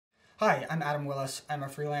Hi, I'm Adam Willis. I'm a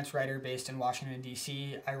freelance writer based in Washington,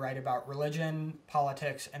 D.C. I write about religion,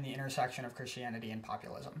 politics, and the intersection of Christianity and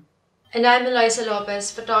populism. And I'm Eloisa Lopez,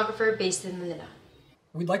 photographer based in Manila.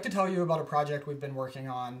 We'd like to tell you about a project we've been working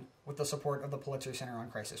on with the support of the Pulitzer Center on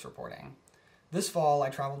Crisis Reporting. This fall, I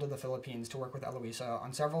traveled to the Philippines to work with Eloisa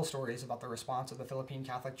on several stories about the response of the Philippine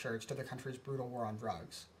Catholic Church to the country's brutal war on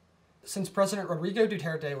drugs. Since President Rodrigo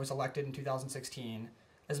Duterte was elected in 2016,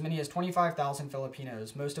 as many as 25,000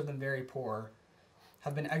 Filipinos, most of them very poor,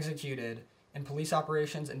 have been executed in police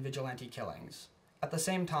operations and vigilante killings. At the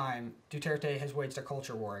same time, Duterte has waged a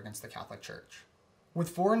culture war against the Catholic Church. With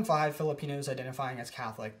 4 in 5 Filipinos identifying as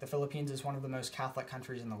Catholic, the Philippines is one of the most Catholic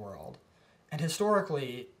countries in the world. And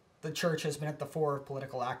historically, the Church has been at the fore of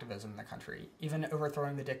political activism in the country, even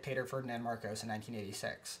overthrowing the dictator Ferdinand Marcos in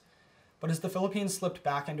 1986. But as the Philippines slipped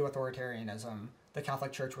back into authoritarianism, the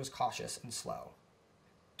Catholic Church was cautious and slow.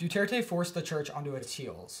 Duterte forced the Church onto its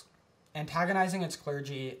heels, antagonizing its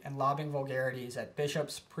clergy and lobbing vulgarities at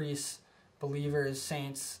bishops, priests, believers,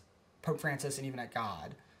 saints, Pope Francis, and even at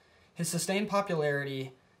God. His sustained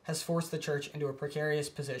popularity has forced the Church into a precarious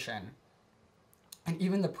position, and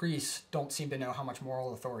even the priests don't seem to know how much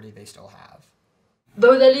moral authority they still have.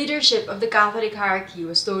 Though the leadership of the Catholic hierarchy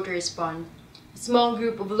was slow to respond, a small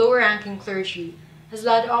group of lower-ranking clergy has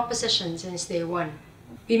led opposition since day one.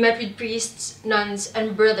 We met with priests, nuns,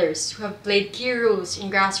 and brothers who have played key roles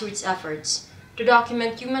in grassroots efforts to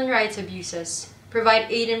document human rights abuses,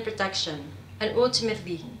 provide aid and protection, and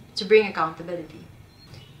ultimately to bring accountability.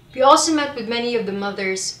 We also met with many of the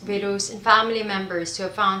mothers, widows, and family members who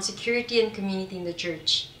have found security and community in the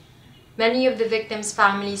Church. Many of the victims'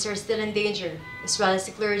 families are still in danger, as well as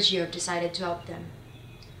the clergy who have decided to help them.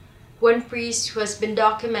 One priest who has been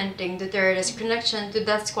documenting Duterte's connection to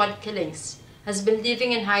death squad killings has been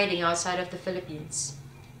living and hiding outside of the Philippines.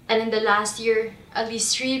 And in the last year, at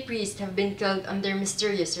least 3 priests have been killed under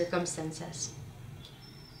mysterious circumstances.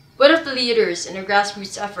 One of the leaders in the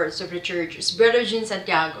grassroots efforts of the Church is Brother Jun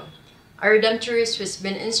Santiago, a redemptorist who has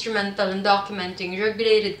been instrumental in documenting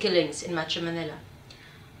drug-related killings in Metro Manila.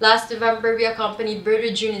 Last November, we accompanied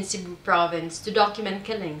Brother Jun in Cebu province to document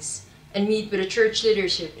killings and meet with the Church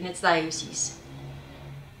leadership in its diocese.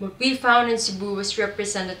 What we found in Cebu was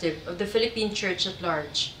representative of the Philippine Church at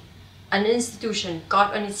large, an institution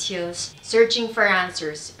caught on its heels, searching for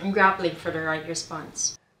answers and grappling for the right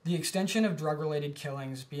response. The extension of drug-related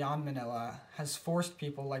killings beyond Manila has forced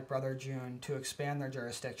people like Brother June to expand their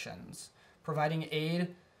jurisdictions, providing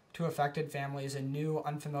aid to affected families in new,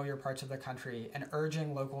 unfamiliar parts of the country and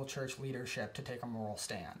urging local church leadership to take a moral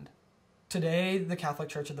stand. Today, the Catholic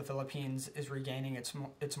Church of the Philippines is regaining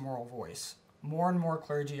its moral voice. More and more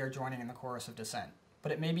clergy are joining in the chorus of dissent,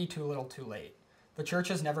 but it may be too little too late. The Church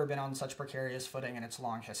has never been on such precarious footing in its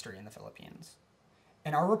long history in the Philippines.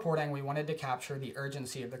 In our reporting, we wanted to capture the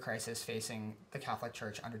urgency of the crisis facing the Catholic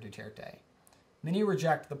Church under Duterte. Many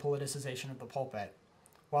reject the politicization of the pulpit,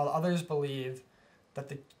 while others believe that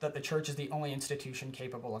the Church is the only institution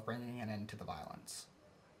capable of bringing an end to the violence.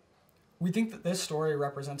 We think that this story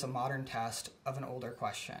represents a modern test of an older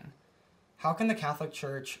question. How can the Catholic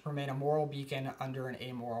Church remain a moral beacon under an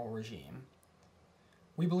amoral regime?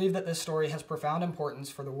 We believe that this story has profound importance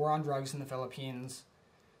for the war on drugs in the Philippines,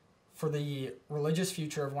 for the religious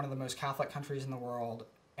future of one of the most Catholic countries in the world,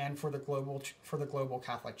 and for the global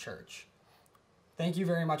Catholic Church. Thank you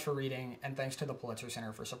very much for reading, and thanks to the Pulitzer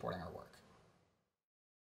Center for supporting our work.